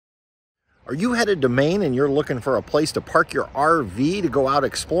Are you headed to Maine and you're looking for a place to park your RV to go out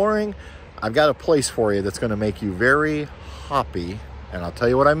exploring? I've got a place for you that's going to make you very happy, and I'll tell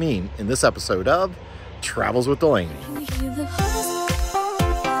you what I mean in this episode of Travels with Delaney.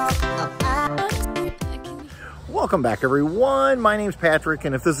 Welcome back, everyone. My name's Patrick,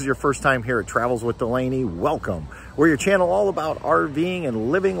 and if this is your first time here at Travels with Delaney, welcome. We're your channel all about RVing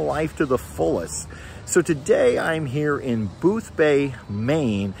and living life to the fullest. So today I'm here in Boothbay,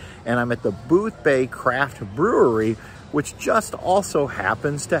 Maine, and I'm at the Boothbay Craft Brewery, which just also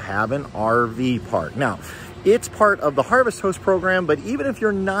happens to have an RV park. Now, it's part of the Harvest Host program, but even if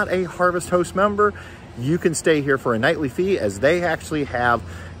you're not a Harvest Host member, you can stay here for a nightly fee, as they actually have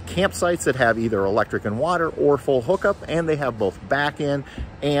campsites that have either electric and water or full hookup, and they have both back-in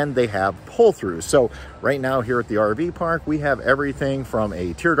and they have pull-throughs. So right now here at the RV park, we have everything from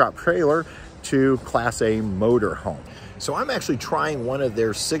a teardrop trailer to Class A motorhome. So I'm actually trying one of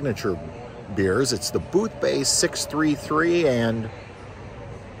their signature beers. It's the Boothbay 633, and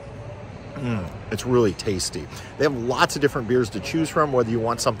it's really tasty. They have lots of different beers to choose from, whether you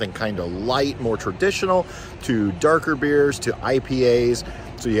want something kind of light, more traditional, to darker beers, to IPAs.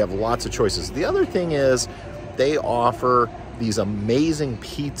 So you have lots of choices. The other thing is they offer these amazing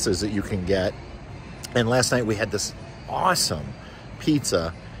pizzas that you can get. And last night we had this awesome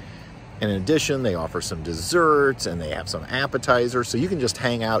pizza. And in addition, they offer some desserts and they have some appetizers. So you can just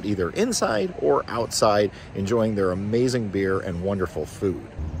hang out either inside or outside enjoying their amazing beer and wonderful food.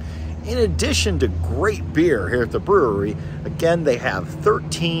 In addition to great beer here at the brewery, again, they have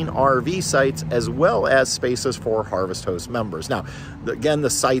 13 RV sites as well as spaces for Harvest Host members. Now, again, the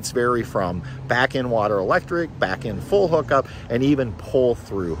sites vary from back-in water electric, back-in full hookup, and even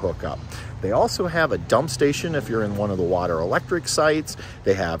pull-through hookup. They also have a dump station if you're in one of the water electric sites.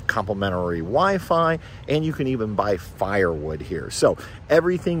 They have complimentary Wi-Fi, and you can even buy firewood here. So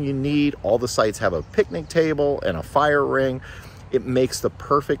everything you need, all the sites have a picnic table and a fire ring. It makes the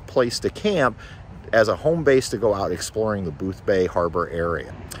perfect place to camp as a home base to go out exploring the Boothbay Harbor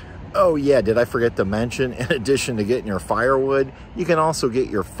area. Oh yeah, did I forget to mention, in addition to getting your firewood, you can also get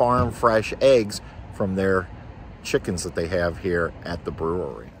your farm fresh eggs from their chickens that they have here at the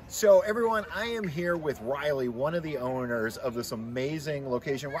brewery. So everyone, I am here with Riley, one of the owners of this amazing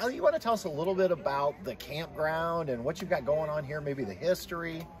location. Riley, you want to tell us a little bit about the campground and what you've got going on here, maybe the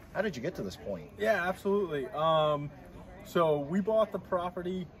history? How did you get to this point? Yeah, absolutely. So we bought the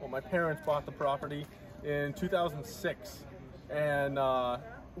property, well, my parents bought the property in 2006, and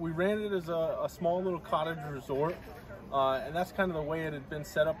we ran it as a small little cottage resort, and that's kind of the way it had been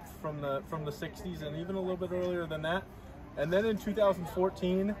set up from the 60s and even a little bit earlier than that. And then in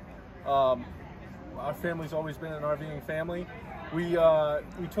 2014, our family's always been an RVing family. We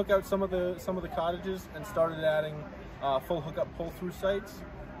took out some of the cottages and started adding full hookup pull-through sites.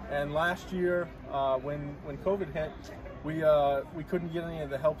 And last year, when COVID hit, we couldn't get any of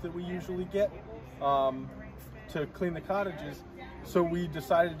the help that we usually get to clean the cottages, so we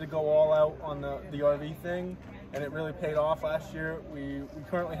decided to go all out on the RV thing, and it really paid off last year. We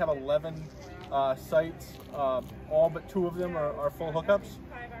currently have 11 sites, all but 2 of them are full hookups,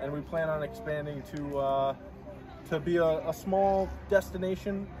 and we plan on expanding to be a small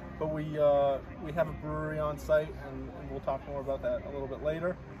destination, but we have a brewery on site, and we'll talk more about that a little bit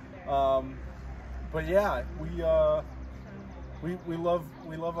later. But yeah, we love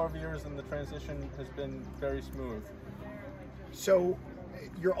RVers, and the transition has been very smooth. So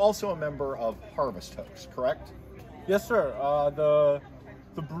you're also a member of Harvest Host, correct? Yes, sir.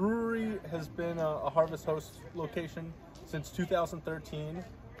 The brewery has been a Harvest Host location since 2013.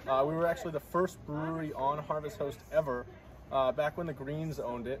 We were actually the first brewery on Harvest Host ever, back when the Greens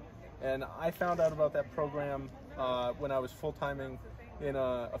owned it. And I found out about that program when I was full-timing in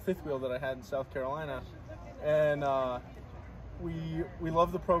a fifth wheel that I had in South Carolina. And we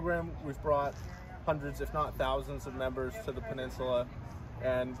love the program. We've brought hundreds, if not thousands, of members to the peninsula,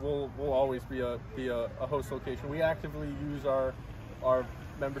 and we'll always be a host location. We actively use our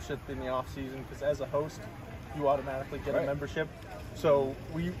membership in the off season, because as a host, you automatically get a membership. So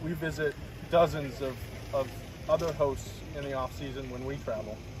we visit dozens of other hosts in the off season when we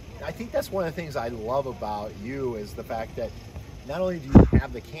travel. I think that's one of the things I love about you, is the fact that not only do you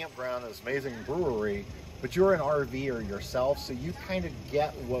have the campground, this amazing brewery, but you're an RVer yourself, so you kind of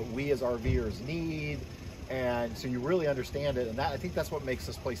get what we as RVers need, and so you really understand it, and I think that's what makes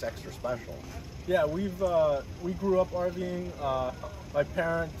this place extra special. Yeah, we grew up RVing. My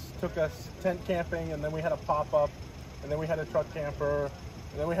parents took us tent camping, and then we had a pop-up, and then we had a truck camper,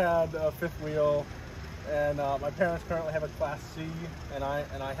 and then we had a fifth wheel, and my parents currently have a Class C, and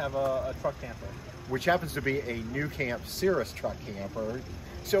I have a truck camper. Which happens to be a New Camp Cirrus truck camper.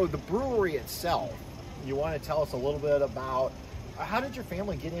 So the brewery itself, you want to tell us a little bit about how did your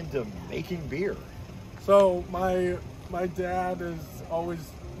family get into making beer? So my dad is always,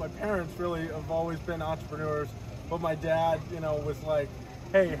 my parents really have always been entrepreneurs, but my dad, was like,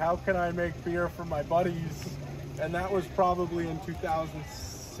 hey, how can I make beer for my buddies? And that was probably in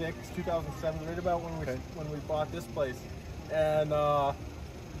 2006, 2007, right about when we bought this place. And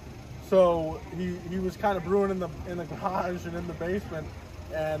so he was kind of brewing in the garage and in the basement,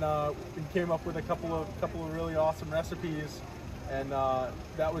 and he came up with a couple of really awesome recipes. And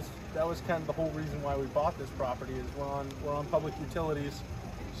that was kind of the whole reason why we bought this property. Is we're on public utilities,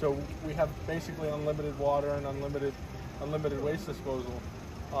 so we have basically unlimited water and unlimited waste disposal.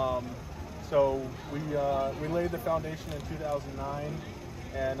 So we laid the foundation in 2009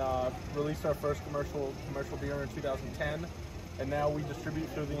 and released our first commercial beer in 2010, and now we distribute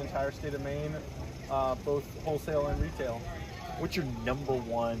through the entire state of Maine, both wholesale and retail. What's your number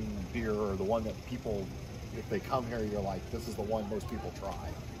one beer, or the one that people, if they come here, you're like, this is the one most people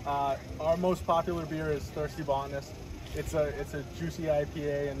try? Our most popular beer is Thirsty Botanist. It's a juicy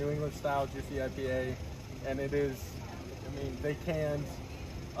IPA, a New England style juicy IPA, and it is, they canned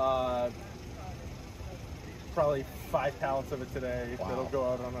probably 5 pallets of it today. Wow. That'll go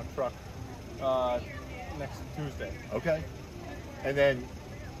out on a truck next Tuesday. Okay. And then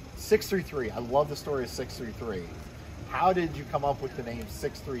 633, I love the story of 633. How did you come up with the name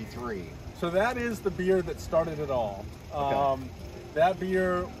 633? So that is the beer that started it all. Okay. That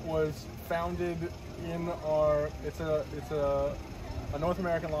beer was founded in it's a North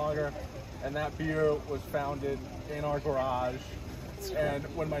American lager, and that beer was founded in our garage. Cool. And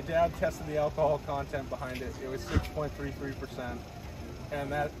when my dad tested the alcohol content behind it, it was 6.33%.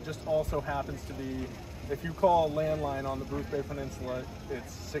 And that just also happens to be, if you call a landline on the Boothbay Peninsula,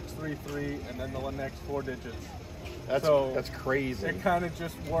 it's 633 and then the next 4 digits. That's crazy. It kind of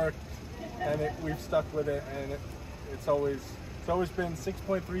just worked, and we've stuck with it, and it's always been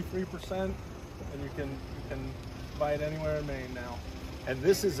 6.33%, and you can buy it anywhere in Maine now. And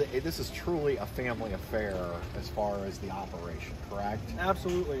this is truly a family affair as far as the operation, correct?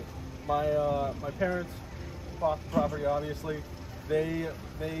 Absolutely. My parents bought the property. Obviously, they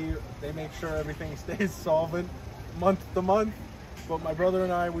make sure everything stays solvent month to month. But my brother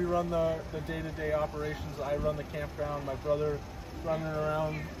and I, we run the day-to-day operations. I run the campground. My brother running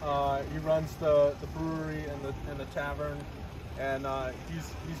around. He runs the brewery and the tavern, and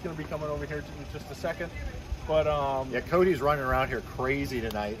he's going to be coming over here in just a second. But yeah, Cody's running around here crazy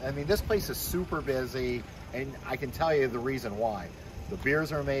tonight. This place is super busy, and I can tell you the reason why. The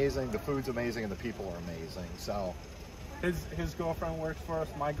beers are amazing, the food's amazing, and the people are amazing. So his girlfriend works for us.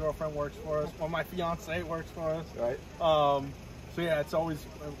 My girlfriend works for us. Well, my fiance works for us. Right. So yeah,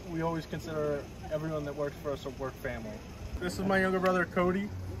 we always consider everyone that works for us a work family. This is my younger brother, Cody.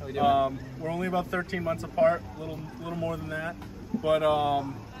 How we doing? We're only about 13 months apart, a little more than that. But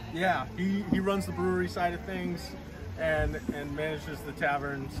yeah, he runs the brewery side of things and manages the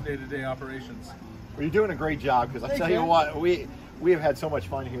tavern's day-to-day operations. Well, you're doing a great job, because I tell you what, we have had so much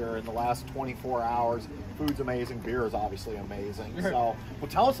fun here in the last 24 hours. Food's amazing, beer is obviously amazing. Sure. So, well,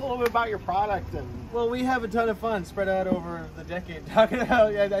 tell us a little bit about your product. Well, we have a ton of fun spread out over the decade talking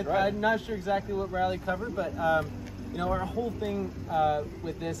about. Right. I'm not sure exactly what Riley covered, but our whole thing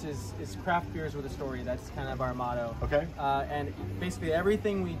with this is craft beers with a story. That's kind of our motto. Okay. And basically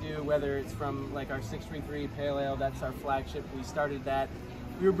everything we do, whether it's from like our 633 Pale Ale, that's our flagship. We started that.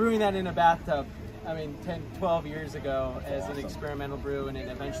 We were brewing that in a bathtub. 10, 12 years ago as an experimental brew, and it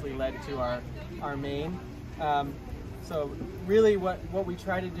eventually led to our main. So really what we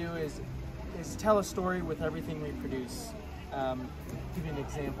try to do is tell a story with everything we produce. Give you an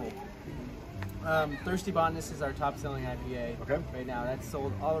example. Thirsty Botanist is our top-selling IPA right now. That's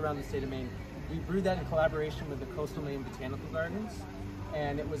sold all around the state of Maine. We brewed that in collaboration with the Coastal Maine Botanical Gardens,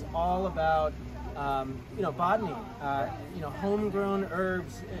 and it was all about botany, homegrown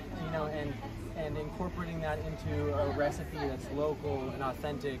herbs, and incorporating that into a recipe that's local and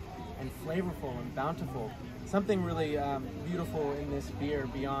authentic and flavorful and bountiful. Something really beautiful in this beer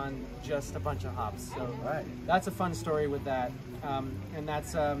beyond just a bunch of hops. So that's a fun story with that. And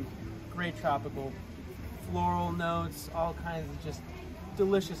that's great tropical, floral notes, all kinds of just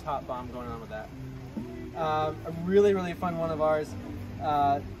delicious hop bomb going on with that. A really, really fun one of ours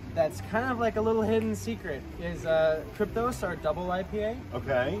that's kind of like a little hidden secret is Cryptos, our double IPA.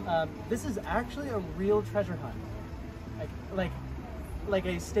 Okay. This is actually a real treasure hunt, like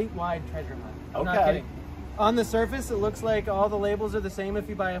a statewide treasure hunt. I'm not kidding. On the surface, it looks like all the labels are the same if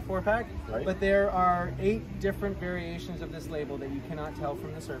you buy a 4-pack, but there are 8 different variations of this label that you cannot tell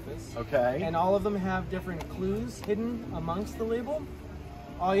from the surface. Okay. And all of them have different clues hidden amongst the label.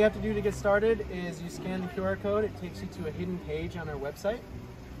 All you have to do to get started is you scan the QR code. It takes you to a hidden page on our website.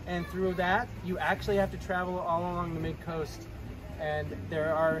 And through that, you actually have to travel all along the mid-coast. And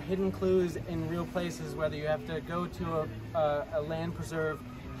there are hidden clues in real places, whether you have to go to a land preserve,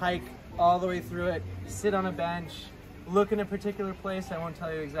 hike all the way through it, sit on a bench, look in a particular place. I won't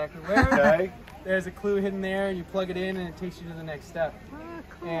tell you exactly where. Okay. There's a clue hidden there. You plug it in and it takes you to the next step.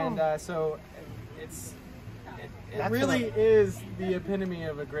 Cool. And so it really is the epitome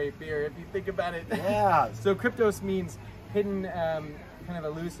of a great beer if you think about it. Yeah. So Cryptos means hidden, kind of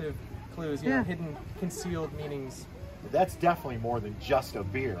elusive clues, you know, hidden, concealed meanings. That's definitely more than just a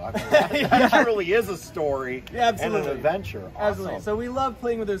beer. I mean, that really is a story and an adventure. Awesome. Absolutely. So we love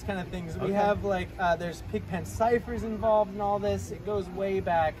playing with those kind of things. We have like, there's Pigpen ciphers involved in all this. It goes way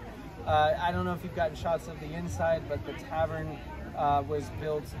back. I don't know if you've gotten shots of the inside, but the tavern was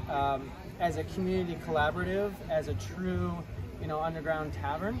built as a community collaborative, as a true, you know, underground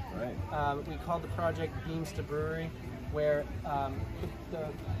tavern. Right. We called the project Beams to Brewery, where the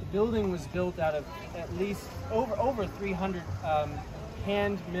building was built out of at least over 300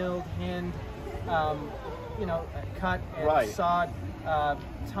 hand milled, you know, cut and sawed,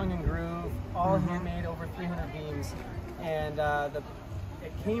 tongue and groove, all handmade, over 300 beams, and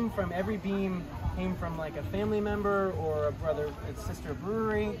it came from, every beam came from like a family member or a brother and sister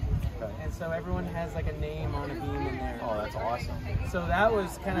brewery, and so everyone has like a name on a beam in there. Oh, that's awesome. So that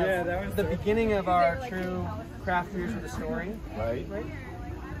was kind of the beginning of our true craft beers with a story. Right.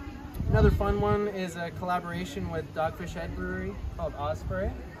 Another fun one is a collaboration with Dogfish Head Brewery called Osprey,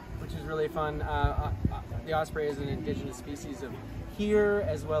 which is really fun. The osprey is an indigenous species of here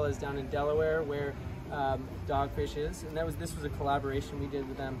as well as down in Delaware, where Dogfish is, and this was a collaboration we did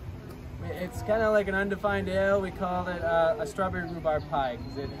with them. It's kind of like an undefined ale. We called it a strawberry rhubarb pie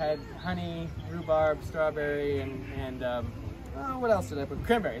because it had honey, rhubarb, strawberry, and what else did I put?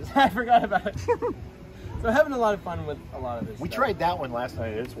 Cranberries. I forgot about it. So having a lot of fun with a lot of this We stuff. tried that one last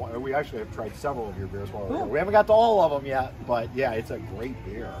night. We actually have tried several of your beers while we're here. We haven't got to all of them yet, but yeah, it's a great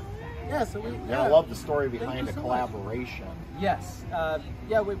beer. Yeah, so I love the story behind the collaboration. Yes.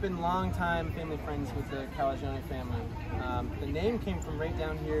 Yeah, we've been long-time family friends with the Calagione family. The name came from right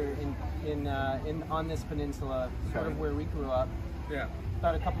down here on this peninsula, sort of where we grew up. Yeah.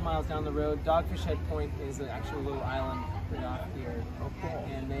 About a couple miles down the road. Dogfish Head Point is an actual little island right off here. Oh, cool.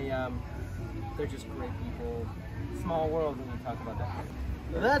 And they're just great people. Small world when you talk about that.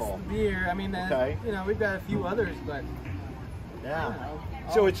 So that's the beer. I mean, you know, we've got a few others, but yeah. You know,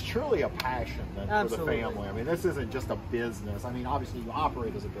 so it's truly a passion then for the Absolutely. family. I mean, this isn't just a business. I mean, obviously you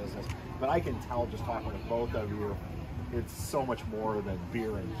operate as a business, but I can tell just talking to both of you, it's so much more than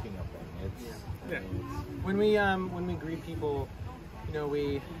beer and camping. When we greet people, you know,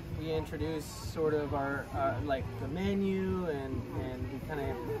 we introduce sort of our like the menu, and we kind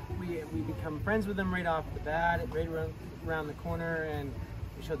of we become friends with them right off the bat, right around the corner, and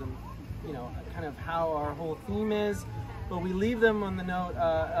we show them, you know, kind of how our whole theme is. But we leave them on the note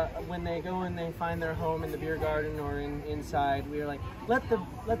when they go and they find their home in the beer garden or inside. We're like, let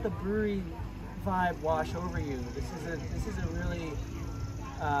the brewery vibe wash over you. This is a really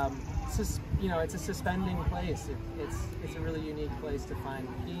you know, it's a suspending place. It's a really unique place to find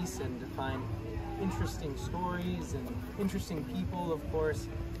peace and to find interesting stories and interesting people. Of course,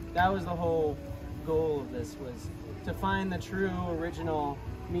 that was the whole goal of this, was to find the true original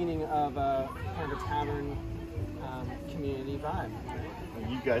meaning of a kind of a tavern community vibe.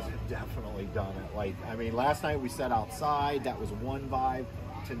 And you guys have definitely done it. Like, I mean, last night we sat outside, that was one vibe.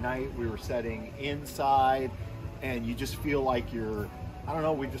 Tonight we were setting inside, and you just feel like you're, I don't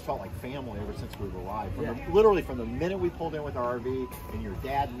know, we just felt like family ever since we've arrived. Literally from the minute we pulled in with our RV and your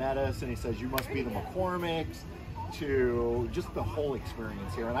dad met us and he says, you must be the McCormicks, to just the whole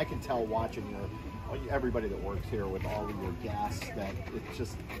experience here. And I can tell watching everybody that works here with all of your guests that it's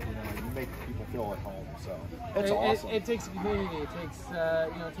just, you know, you make people feel at home. So it's awesome. It takes a community. It takes you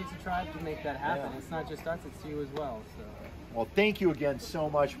know, it takes a tribe to make that happen. Yeah. It's not just us; it's you as well. So. Well, thank you again so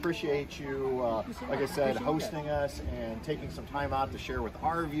much. Appreciate you, like I said, Appreciate hosting us and taking some time out to share with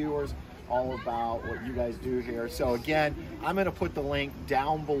our viewers all about what you guys do here. So again, I'm going to put the link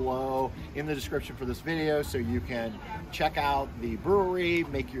down below in the description for this video so you can check out the brewery,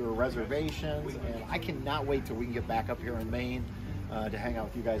 make your reservations, and I cannot wait till we can get back up here in Maine to hang out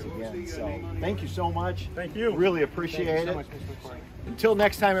with you guys again. So thank you so much. Thank you. Really appreciate Thank you so it. much, Mr. McCoy. Until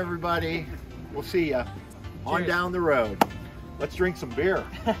next time, everybody, we'll see you on down the road. Let's drink some beer.